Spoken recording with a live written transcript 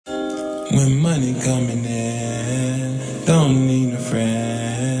When money coming in, don't need no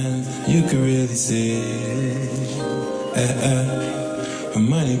friends. You can really see. When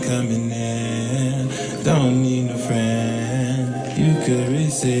money coming in, don't need no friends. You can really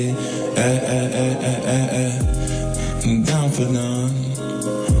see. Down for none,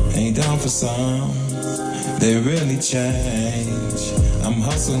 ain't down for some. They really change. I'm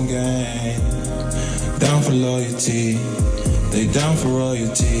hustling gang. Down for loyalty, they down for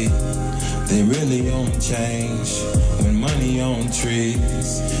royalty. They really only change when money on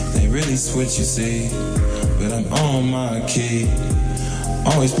trees. They really switch, you see, but I'm on my key.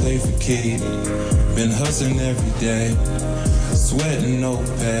 Always play for keep. Been hustling every day, sweating no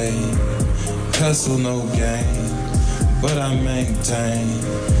pay, hustle no gain, but I maintain.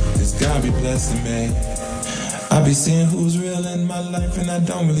 Cause God be blessing me. I be seeing who's real in my life and I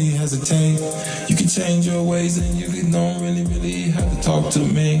don't really hesitate. You can change your ways and you don't really have to talk to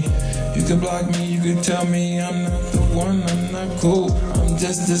me. You can block me, you can tell me I'm not the one, I'm not cool. I'm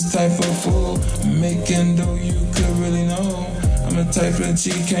just this type of fool. I'm making though you could really know. I'm the type of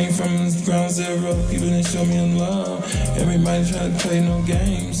G came from ground zero. People didn't show me love. Everybody tried to play no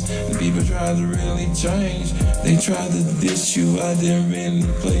games. The people tried to really change. They tried to diss you. I didn't really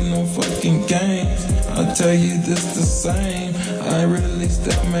play no fucking games. I'll tell you this the same. I really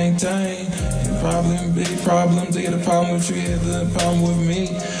still maintain. Big problems. They get a problem with you, you have a problem with me.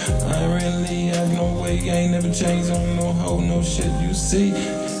 I really have no way. I ain't never changed on no hoe, no shit you see.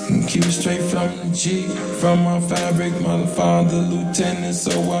 Keep it straight from the G, from my fabric, my father, lieutenant,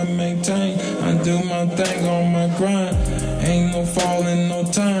 so I maintain. I do my thing on my grind, ain't no falling, no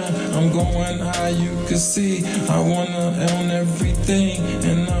time. I'm going high, you can see. I wanna own everything,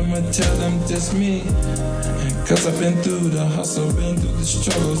 and I'ma tell them just me. Cause I've been through the hustle, been through the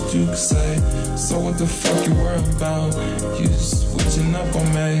struggles, you could say. So what the fuck you worry about? You switching up on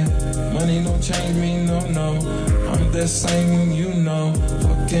me. Money don't change me, no. I'm the same, you know.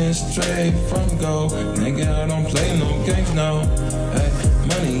 Fucking straight from go. Nigga, I don't play no games, no. Hey,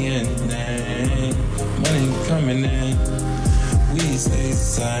 money in the name, money coming in. We stay the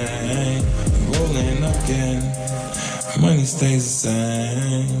same, rolling up again. Money stays the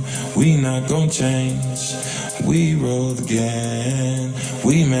same, we not gon' change. We roll again,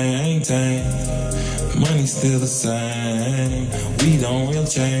 we maintain. Money still the same, we don't real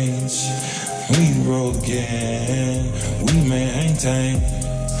change. We roll again, we maintain.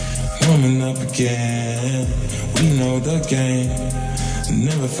 Warming up again, we know the game.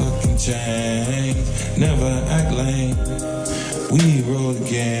 Never fucking change, never act lame. We roll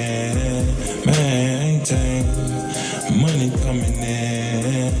again, maintain. Money coming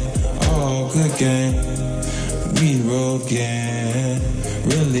in, all good game. We roll again,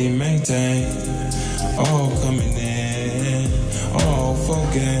 really maintain. All coming in, all full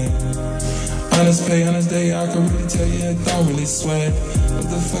game. Honest pay, honest day, I can really tell you it don't really sweat. What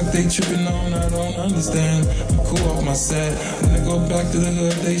the fuck they tripping on, I don't understand. I'm cool off my set. When I go back to the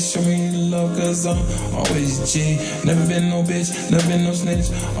hood, they show me love, cause I'm always G. Never been no bitch, never been no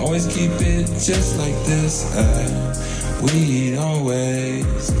snitch. Always keep it just like this. We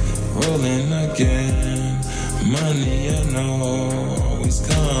always rolling again. Money, I know, always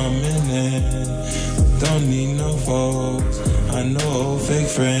coming in. Don't need no folks, I know fake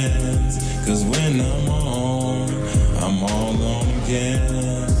friends. Cause when I'm all on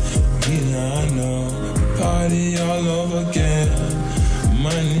again. I know, party all over again.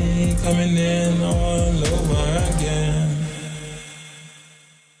 Money coming in all over again.